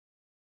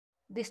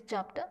this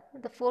chapter.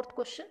 The fourth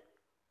question.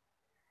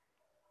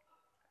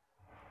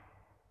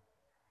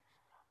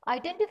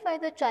 Identify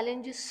the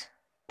challenges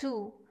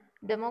to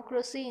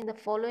democracy in the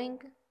following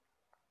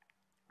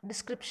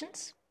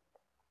descriptions.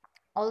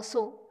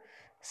 Also,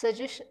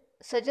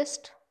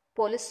 suggest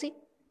policy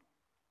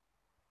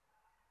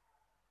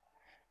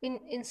in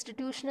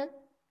institutional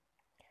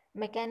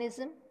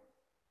mechanism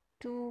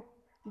to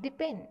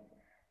deepen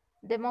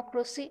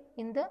democracy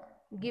in the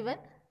given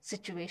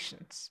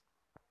situations.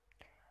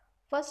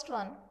 First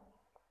one,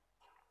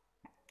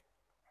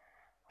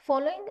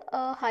 following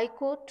a High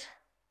Court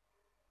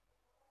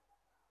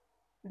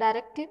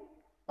directive,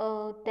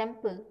 a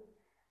temple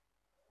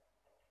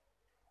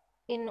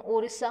in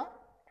Orissa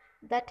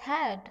that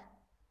had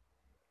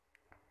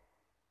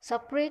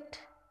separate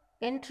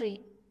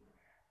entry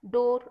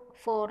door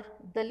for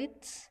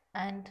Dalits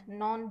and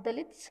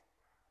non-Dalits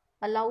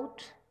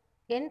allowed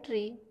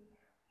entry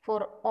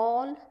for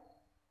all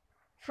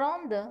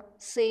from the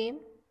same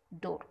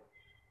door.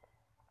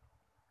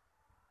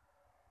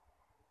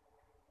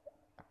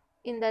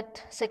 In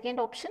that second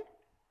option,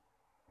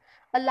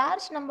 a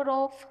large number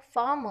of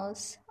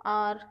farmers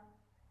are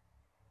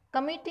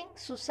committing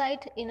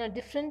suicide in a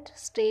different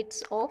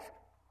states of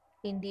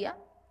India.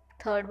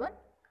 Third one,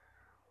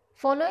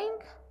 following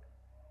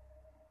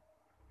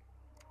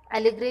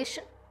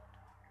allegation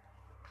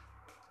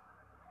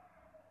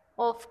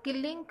of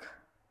killing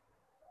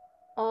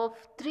of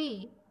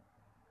 3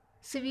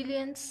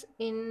 civilians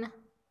in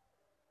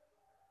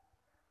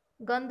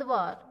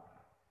Gandhwar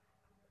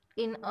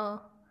in a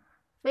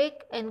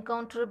fake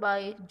encounter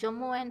by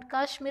Jammu and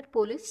Kashmir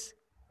police,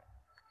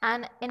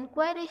 an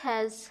inquiry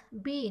has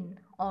been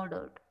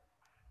ordered.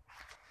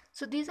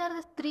 So these are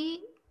the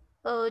 3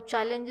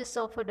 challenges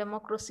of a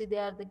democracy. They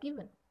are the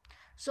given.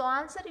 So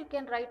answer you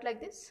can write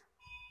like this.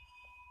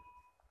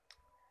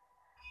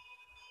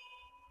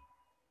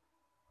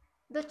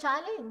 The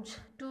challenge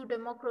to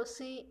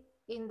democracy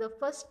in the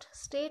first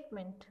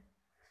statement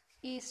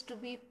is to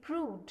be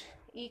proved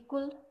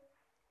equal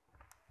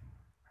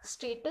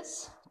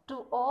status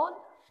to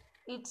all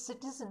its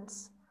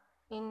citizens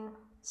in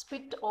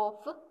spite of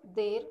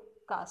their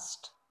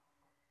caste.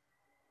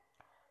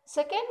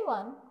 Second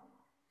one,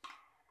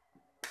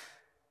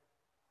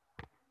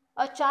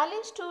 a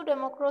challenge to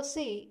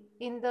democracy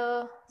in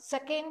the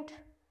second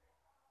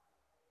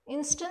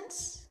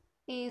instance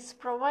is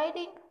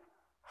providing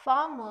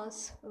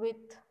farmers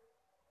with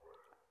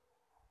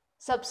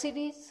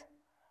subsidies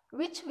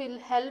which will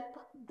help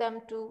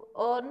them to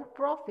earn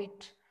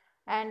profit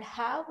and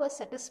have a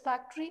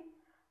satisfactory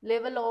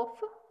level of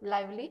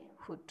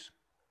livelihood.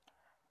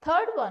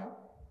 Third one,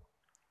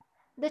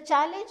 the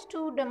challenge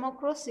to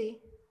democracy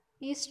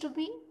is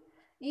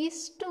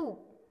to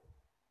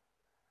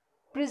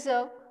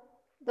preserve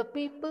the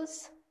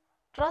people's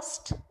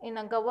trust in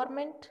a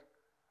government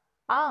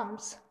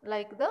arms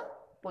like the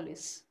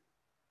police.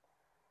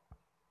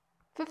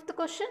 Fifth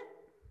question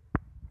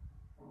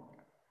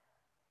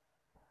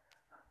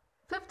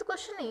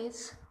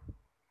is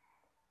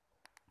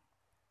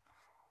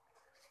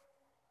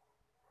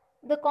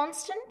the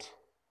constant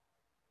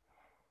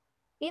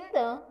in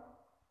the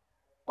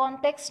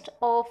context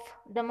of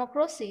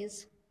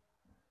democracies.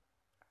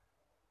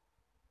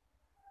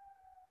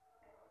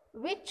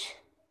 Which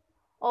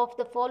of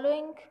the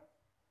following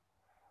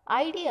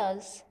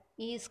ideas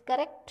is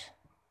correct?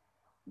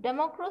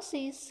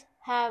 Democracies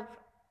have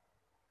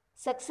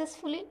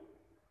successfully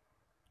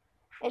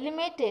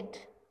eliminated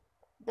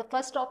the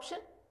first option,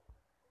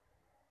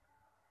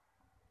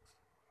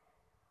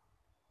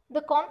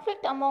 the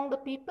conflict among the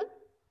people.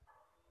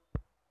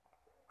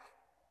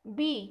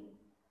 B,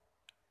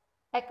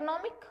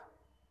 economic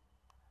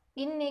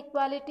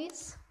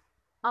inequalities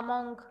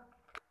among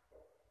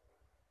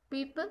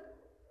people.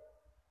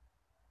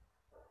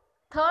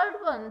 Third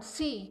one,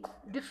 C,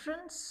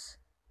 difference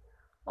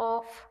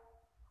of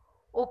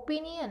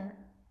opinion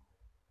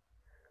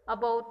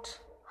about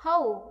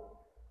how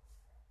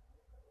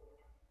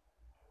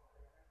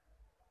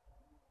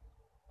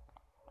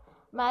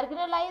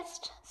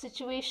marginalized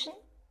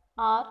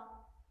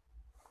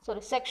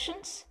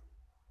sections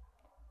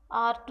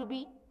are to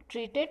be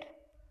treated.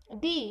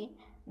 D,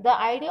 the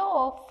idea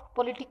of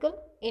political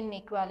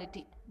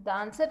inequality. The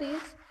answer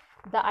is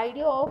the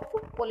idea of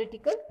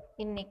political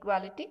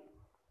inequality.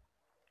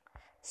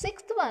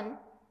 Sixth one,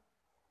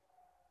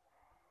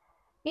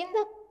 in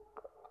the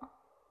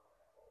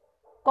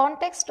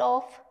context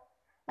of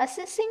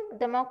assessing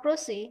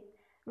democracy,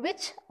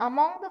 which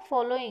among the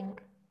following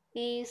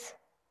is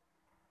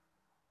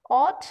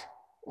odd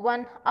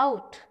one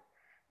out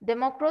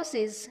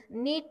democracies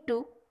need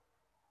to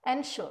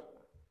ensure?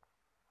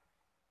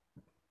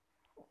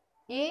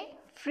 A,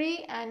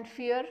 free and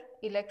fair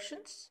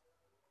elections.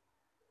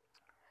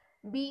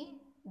 B,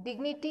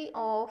 dignity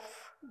of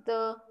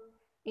the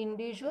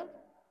individual.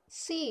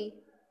 C,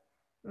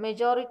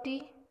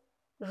 majority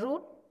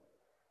rule.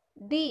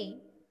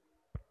 D,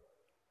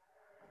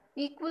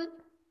 equal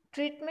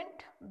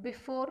treatment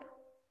before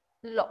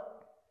law.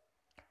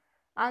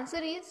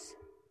 Answer is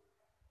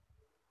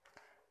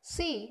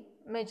C,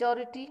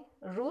 majority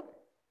rule.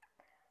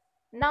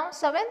 Now,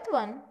 seventh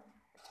one,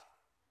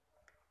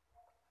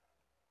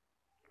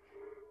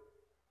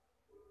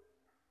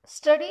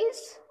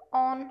 studies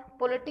on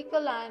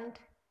political and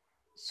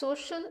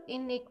social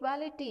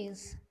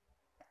inequalities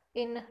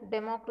in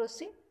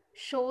democracy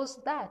shows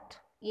that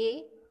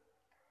A.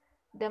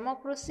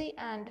 Democracy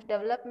and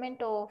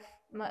development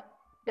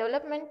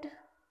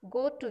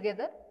go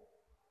together.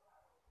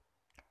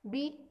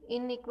 B.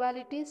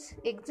 Inequalities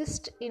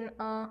exist in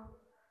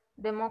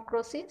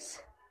democracies.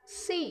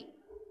 C.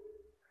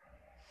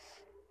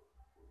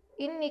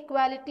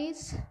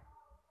 Inequalities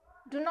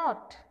do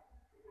not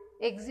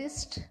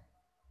exist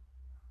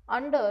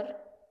under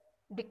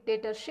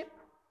dictatorship.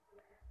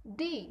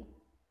 D.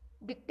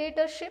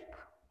 Dictatorship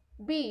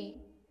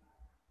be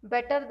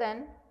better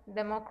than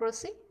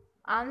democracy.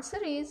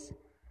 Answer is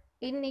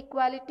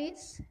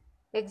inequalities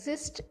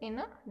exist in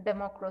a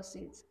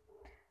democracies.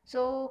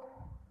 So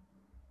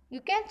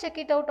you can check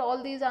it out,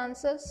 all these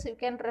answers. You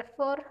can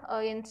refer a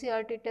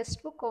NCERT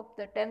textbook of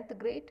the 10th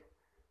grade.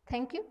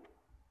 Thank you.